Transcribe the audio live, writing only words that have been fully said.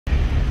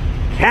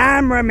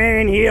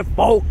Cameraman here,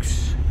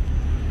 folks.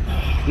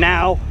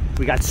 Now,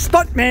 we got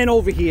Stuntman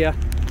over here.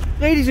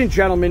 Ladies and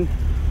gentlemen,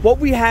 what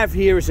we have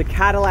here is a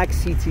Cadillac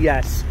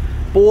CTS.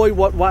 Boy,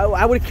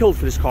 I would have killed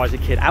for this car as a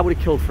kid. I would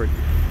have killed for it.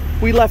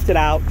 We left it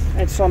out,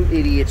 and some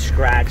idiot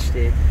scratched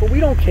it. But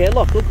we don't care.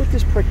 Look what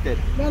this prick did.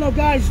 No,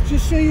 guys,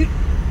 just so you...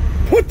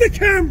 Put the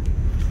cam...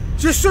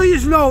 Just so you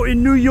know,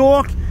 in New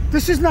York,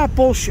 this is not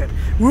bullshit.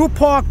 We were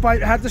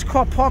had this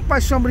car parked by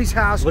somebody's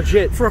house.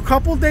 Legit. For a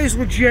couple of days,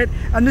 legit.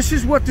 And this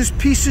is what this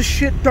piece of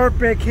shit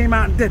dirtbag came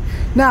out and did.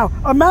 Now,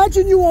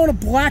 imagine you own a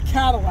black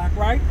Cadillac,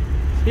 right?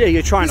 Yeah,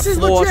 you're trying to floss.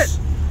 This is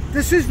legit.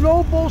 This is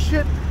no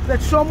bullshit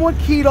that someone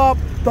keyed up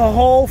the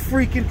whole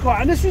freaking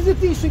car. And this is a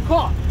decent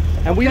car.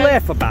 And we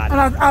laugh about it.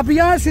 And I'll be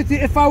honest with you,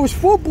 if I was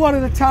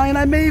full-blooded Italian,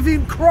 I may have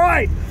even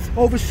cried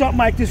over something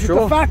like this. Sure.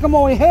 But the fact I'm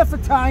only half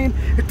Italian,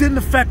 it didn't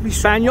affect me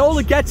so Spagnola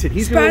much. Gets it.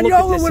 He's going to look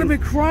at this. Spagnola would have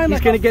been crying like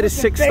he's going to get a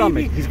sick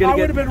stomach. He's going to I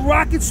would have been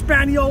rocking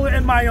Spagnola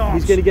in my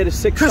arms. He's going to get a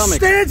sick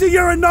stomach. Costanza,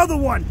 you're another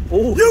one.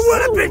 Oh, you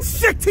would have been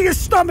sick to your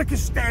stomach,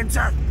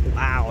 Costanza.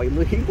 Wow, he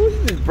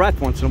loses his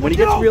breath once in a while when he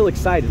gets real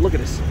excited. Look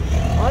at this.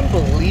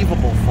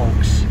 Unbelievable,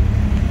 folks.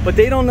 But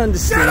they don't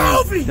understand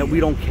that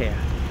we don't care.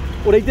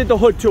 Well, they did the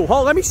hood too.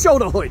 Hold, let me show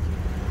the hood.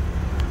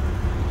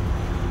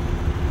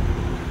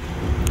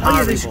 Oh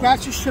yeah, they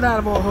scratched the shit out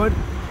of our hood.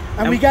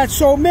 And we got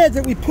so mad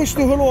that we pushed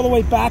the hood all the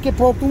way back. It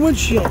broke the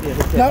windshield. Yeah,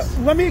 now,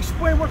 let me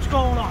explain what's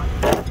going on.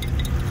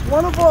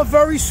 One of our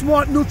very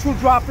smart neutral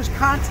droppers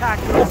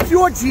contacted us.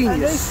 Pure genius.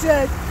 And they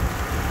said,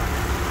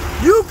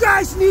 you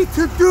guys need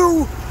to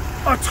do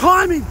a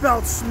timing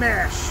belt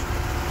smash.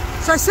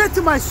 So I said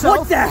to myself,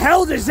 what the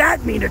hell does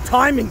that mean, a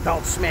timing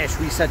belt smash,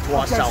 we said to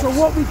ourselves. So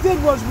what we did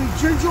was we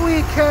gingerly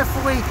and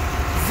carefully,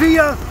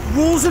 via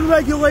rules and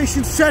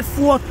regulations set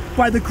forth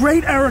by the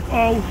great Eric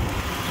O,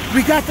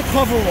 we got the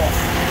cover off.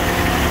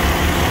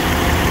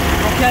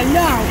 Okay,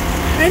 now,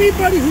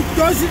 anybody who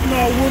doesn't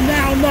know will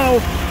now know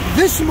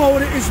this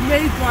motor is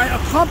made by a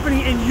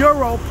company in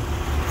Europe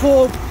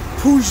called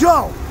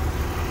Peugeot.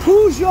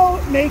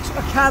 Peugeot makes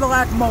a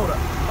Cadillac motor,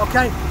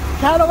 okay?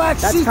 Cadillac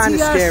CTS. That's kind of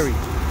scary.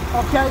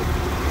 Okay.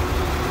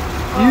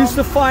 You used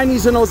to find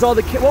these in those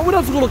other, what were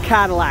those little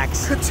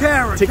Cadillacs?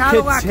 Cadillac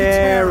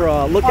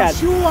Catera. Look at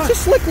it. It's a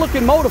slick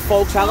looking motor,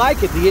 folks. I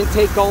like it. The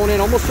intake going in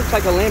almost looks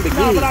like a Lamborghini.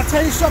 No, but I'll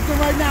tell you something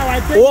right now.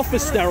 I think off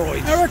of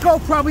steroids. Eric O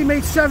probably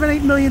made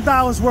 $7-8 million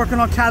working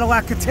on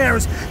Cadillac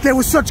Cateras. They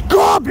were such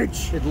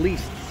garbage. At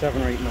least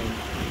 7 or 8 million.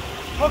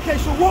 Okay,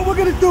 so what we're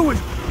gonna do is,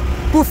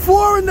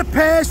 before in the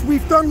past,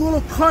 we've done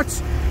little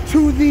cuts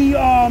to the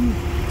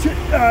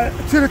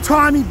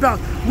timing belt.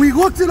 We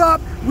looked it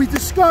up. We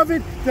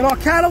discovered that our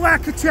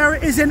Cadillac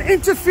Catera is an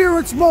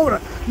interference motor,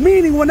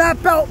 meaning when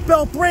that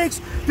belt breaks,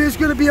 there's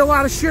going to be a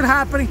lot of shit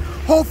happening.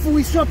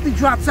 Hopefully something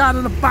drops out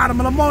of the bottom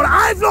of the motor.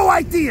 I have no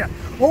idea.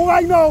 All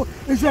I know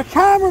is that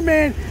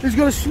Cameraman is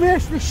going to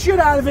smash the shit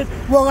out of it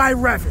while I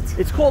rev it.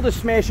 It's called a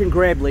smash and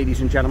grab, ladies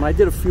and gentlemen. I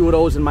did a few of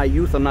those in my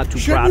youth. I'm not too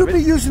proud of it. Shouldn't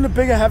you be using the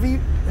bigger, heavier?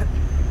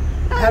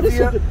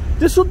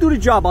 This will do the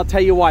job. I'll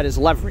tell you why. There's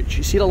leverage.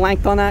 You see the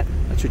length on that?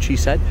 That's what she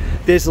said.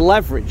 There's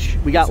leverage.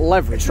 We got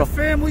leverage. It's a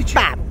family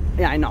channel.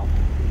 Yeah, I know.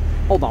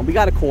 Hold on. We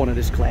got to corner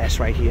this glass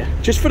right here.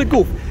 Just for the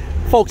goof.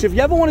 Folks, if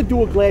you ever want to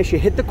do a glass, you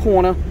hit the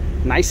corner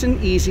nice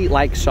and easy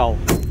like so.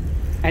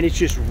 And it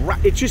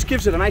just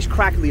gives it a nice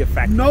crackly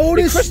effect.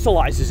 It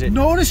crystallizes it.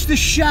 Notice the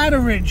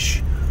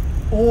shatterage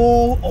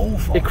all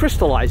over. It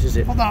crystallizes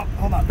it. Hold on.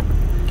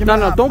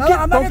 No,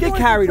 don't get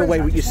carried away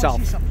with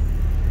yourself.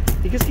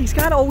 Because he's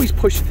got to always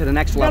push it to the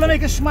next level. Gotta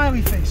make a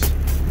smiley face.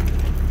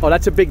 Oh,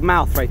 that's a big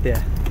mouth right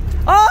there.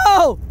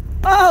 Oh!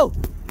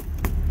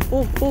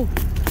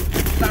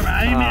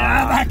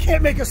 I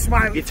can't make a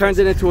smiley face. It turns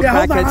it into a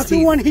crackhead's teeth. I'll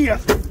do one here.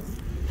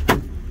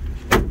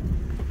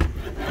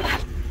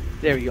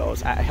 There he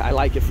goes. I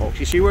like it, folks.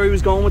 You see where he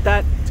was going with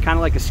that? It's kind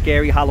of like a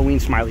scary Halloween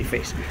smiley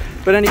face.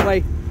 But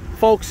anyway,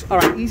 folks, all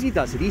right, easy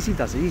does it. Easy.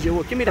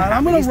 Well, give me the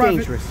hat. He's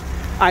dangerous.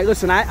 All right,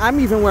 listen, I'm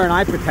even wearing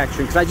eye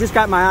protection because I just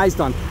got my eyes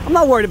done. I'm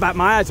not worried about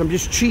my eyes. I'm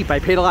just cheap. I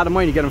paid a lot of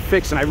money to get them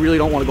fixed, and I really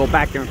don't want to go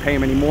back there and pay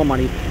him any more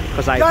money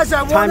because I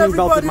timing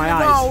belted my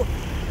eyes.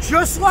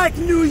 Just like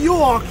New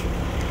York,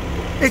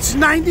 it's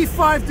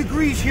 95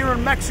 degrees here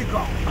in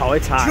Mexico. Oh,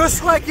 it's hot.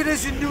 Just like it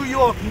is in New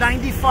York,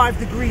 95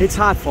 degrees. It's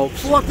hot,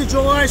 folks. 4th of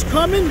July is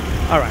coming.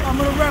 All right. I'm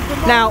gonna wrap them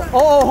up. Now,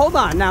 hold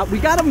on. Now we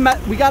got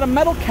a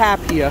metal cap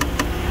here.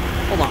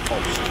 Hold on,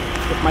 folks.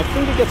 If my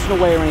finger gets in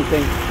the way or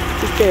anything,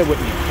 just bear with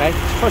me, okay? It's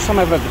the first time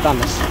I've ever done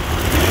this.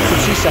 That's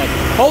what she said.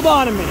 Hold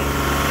on a minute.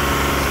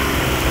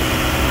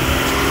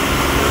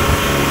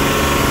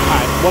 All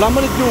right, what I'm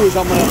gonna do is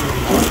all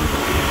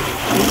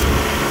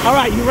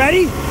right, you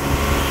ready?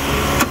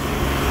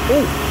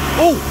 Oh!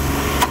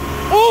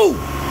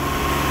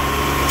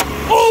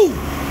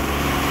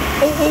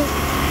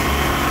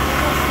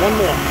 One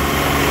more.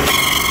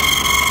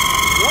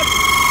 What?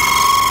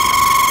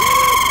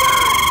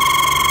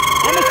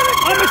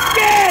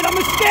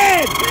 I'm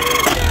scared.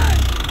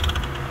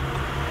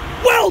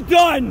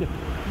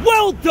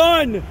 Well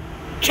done,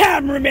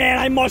 cameraman,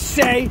 I must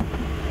say.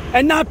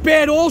 And not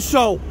bad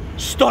also,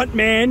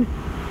 stuntman.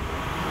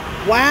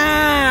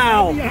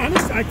 Wow. To be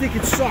honest, I think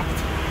it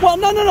sucked. Well,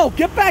 no.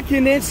 Get back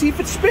in there and see if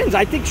it spins.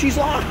 I think she's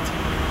locked.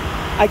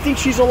 I think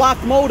she's a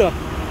locked motor.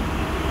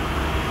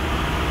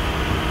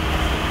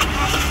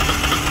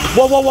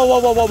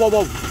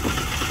 Whoa.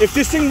 If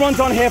this thing runs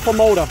on half a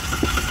motor.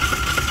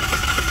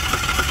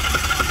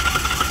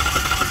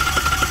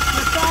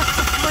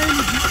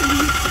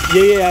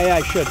 Yeah,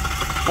 I should.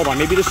 Hold on,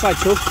 maybe this side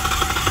too.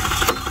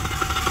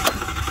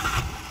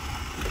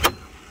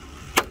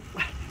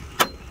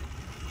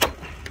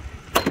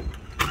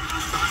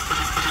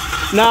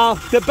 Now,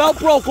 the belt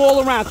broke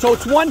all around, so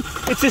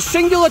it's a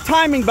singular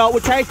timing belt,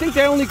 which I think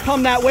they only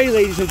come that way,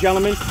 ladies and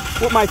gentlemen,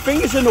 with my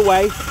fingers in the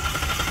way.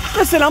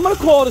 Listen, I'm gonna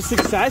call it a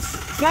success.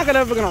 It's not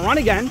ever gonna run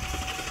again.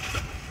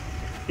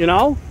 You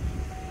know?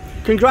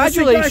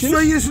 Congratulations. Listen, guys,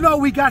 so you just know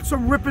we got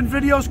some ripping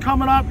videos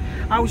coming up.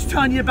 I was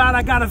telling you about,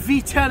 I got a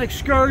V10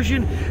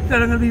 Excursion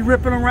that I'm gonna be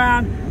ripping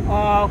around.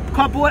 A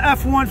couple of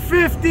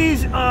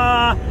F-150s.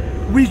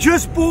 We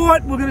just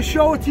bought, we're gonna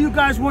show it to you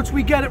guys once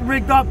we get it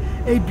rigged up,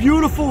 a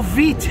beautiful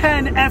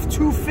V10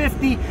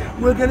 F250.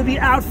 We're gonna be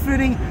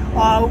outfitting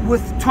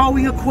with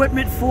towing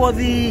equipment for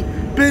the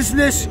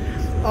business.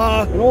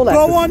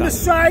 Go on the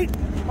site,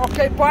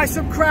 okay, buy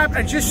some crap,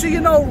 and just so you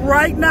know,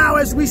 right now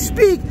as we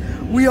speak,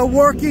 we are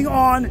working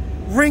on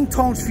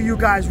ringtones for you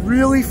guys,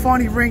 really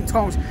funny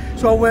ringtones.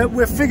 So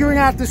we're figuring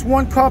out this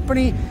one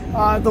company,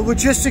 the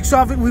logistics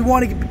of it. We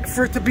want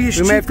for it to be as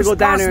cheap as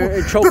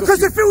possible.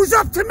 Because if it was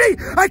up to me,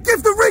 I'd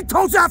give the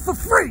ringtones out for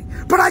free,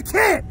 but I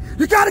can't.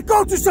 You got to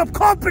go to some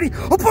company,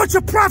 a bunch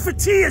of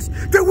profiteers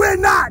that we're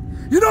not.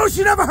 You know what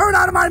you never heard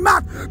out of my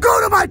mouth?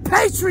 Go to my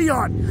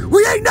Patreon.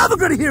 We ain't never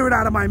gonna hear it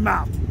out of my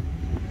mouth.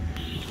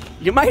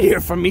 You might hear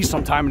from me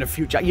sometime in the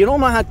future. You don't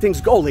know how things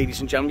go,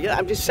 ladies and gentlemen. Yeah,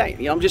 I'm just saying.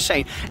 You know, I'm just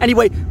saying.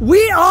 Anyway,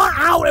 we are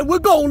out and we're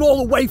going all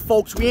the way,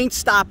 folks. We ain't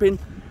stopping.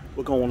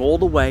 We're going all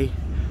the way.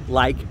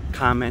 Like,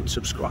 comment,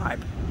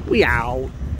 subscribe. We out.